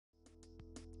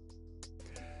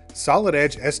Solid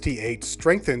Edge ST8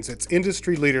 strengthens its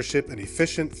industry leadership in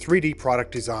efficient 3D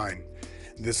product design.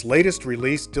 This latest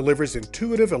release delivers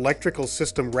intuitive electrical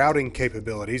system routing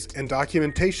capabilities and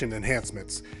documentation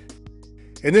enhancements.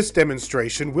 In this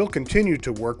demonstration, we'll continue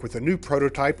to work with a new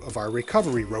prototype of our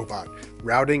recovery robot,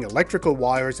 routing electrical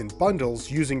wires in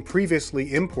bundles using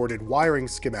previously imported wiring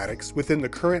schematics within the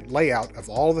current layout of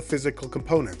all the physical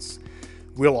components.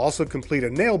 We'll also complete a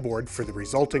nail board for the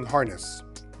resulting harness.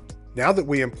 Now that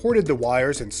we imported the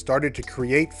wires and started to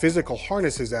create physical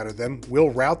harnesses out of them, we'll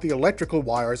route the electrical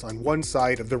wires on one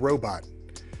side of the robot.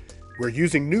 We're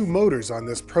using new motors on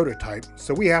this prototype,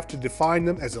 so we have to define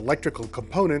them as electrical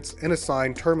components and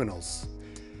assign terminals.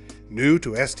 New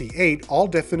to ST8, all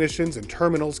definitions and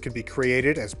terminals can be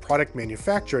created as product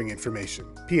manufacturing information,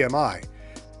 PMI.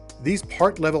 These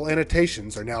part-level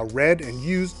annotations are now read and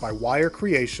used by wire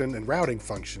creation and routing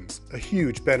functions, a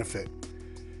huge benefit.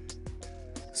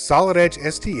 Solid Edge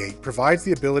ST8 provides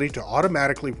the ability to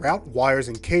automatically route wires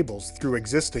and cables through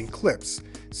existing clips,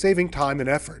 saving time and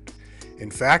effort. In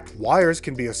fact, wires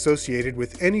can be associated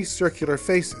with any circular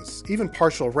faces, even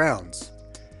partial rounds.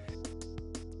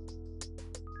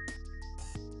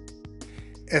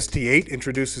 ST8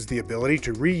 introduces the ability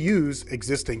to reuse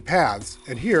existing paths,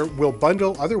 and here we'll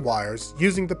bundle other wires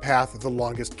using the path of the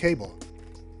longest cable.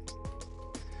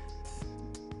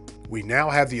 We now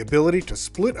have the ability to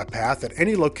split a path at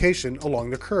any location along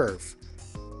the curve.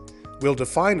 We'll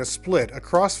define a split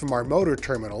across from our motor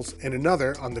terminals and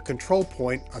another on the control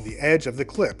point on the edge of the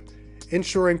clip,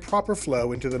 ensuring proper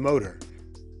flow into the motor.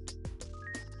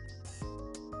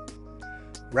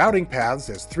 Routing paths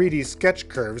as 3D sketch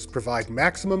curves provide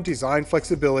maximum design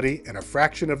flexibility and a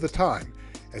fraction of the time,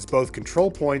 as both control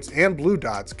points and blue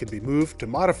dots can be moved to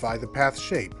modify the path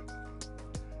shape.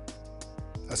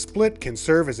 A split can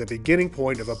serve as a beginning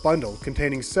point of a bundle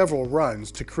containing several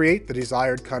runs to create the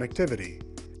desired connectivity.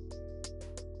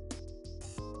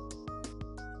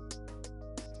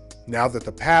 Now that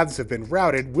the paths have been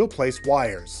routed, we'll place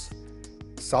wires.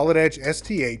 Solid Edge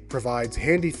ST8 provides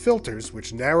handy filters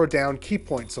which narrow down key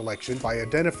point selection by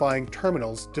identifying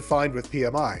terminals defined with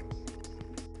PMI.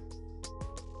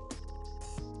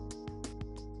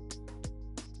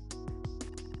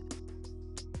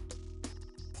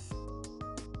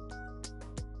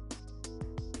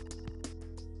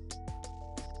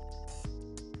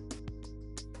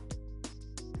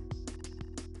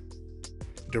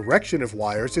 Direction of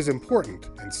wires is important,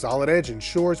 and Solid Edge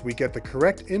ensures we get the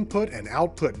correct input and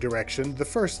output direction the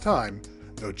first time,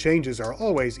 though changes are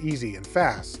always easy and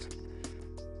fast.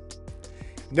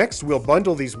 Next, we'll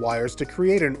bundle these wires to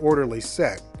create an orderly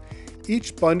set.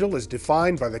 Each bundle is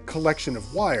defined by the collection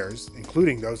of wires,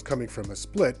 including those coming from a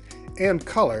split, and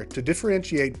color to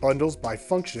differentiate bundles by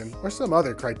function or some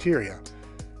other criteria.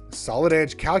 Solid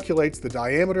Edge calculates the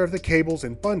diameter of the cables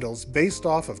and bundles based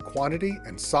off of quantity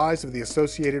and size of the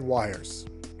associated wires.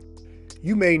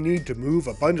 You may need to move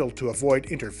a bundle to avoid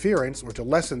interference or to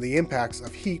lessen the impacts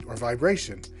of heat or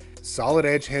vibration. Solid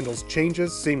Edge handles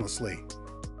changes seamlessly.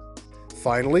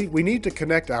 Finally, we need to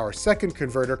connect our second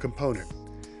converter component.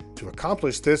 To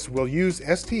accomplish this, we'll use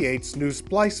ST8's new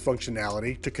splice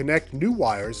functionality to connect new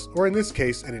wires, or in this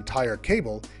case an entire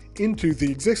cable, into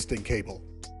the existing cable.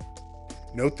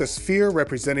 Note the sphere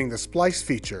representing the splice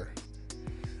feature.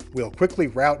 We'll quickly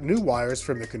route new wires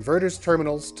from the converter's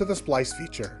terminals to the splice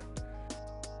feature.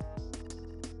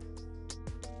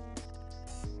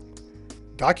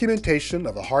 Documentation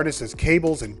of the harness's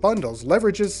cables and bundles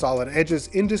leverages Solid Edge's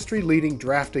industry-leading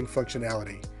drafting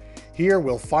functionality. Here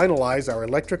we'll finalize our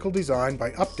electrical design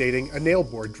by updating a nail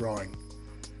board drawing.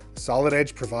 Solid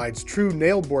Edge provides true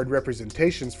nail board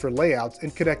representations for layouts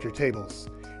and connector tables.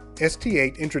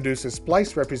 ST8 introduces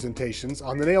splice representations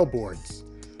on the nail boards.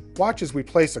 Watch as we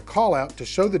place a callout to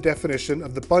show the definition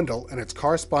of the bundle and its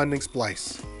corresponding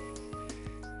splice.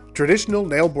 Traditional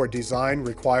nail board design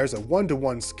requires a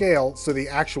 1:1 scale so the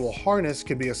actual harness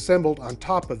can be assembled on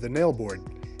top of the nail board.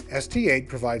 ST8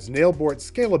 provides nail board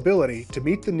scalability to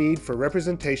meet the need for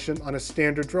representation on a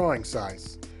standard drawing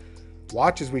size.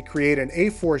 Watch as we create an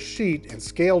A4 sheet and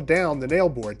scale down the nail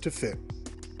board to fit.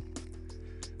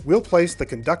 We'll place the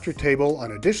conductor table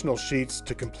on additional sheets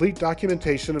to complete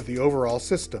documentation of the overall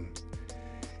system.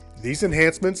 These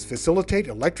enhancements facilitate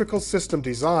electrical system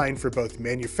design for both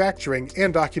manufacturing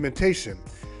and documentation.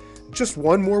 Just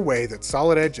one more way that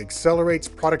Solid Edge accelerates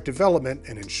product development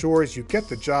and ensures you get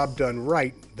the job done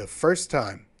right the first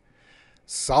time.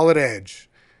 Solid Edge.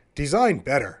 Design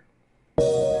better.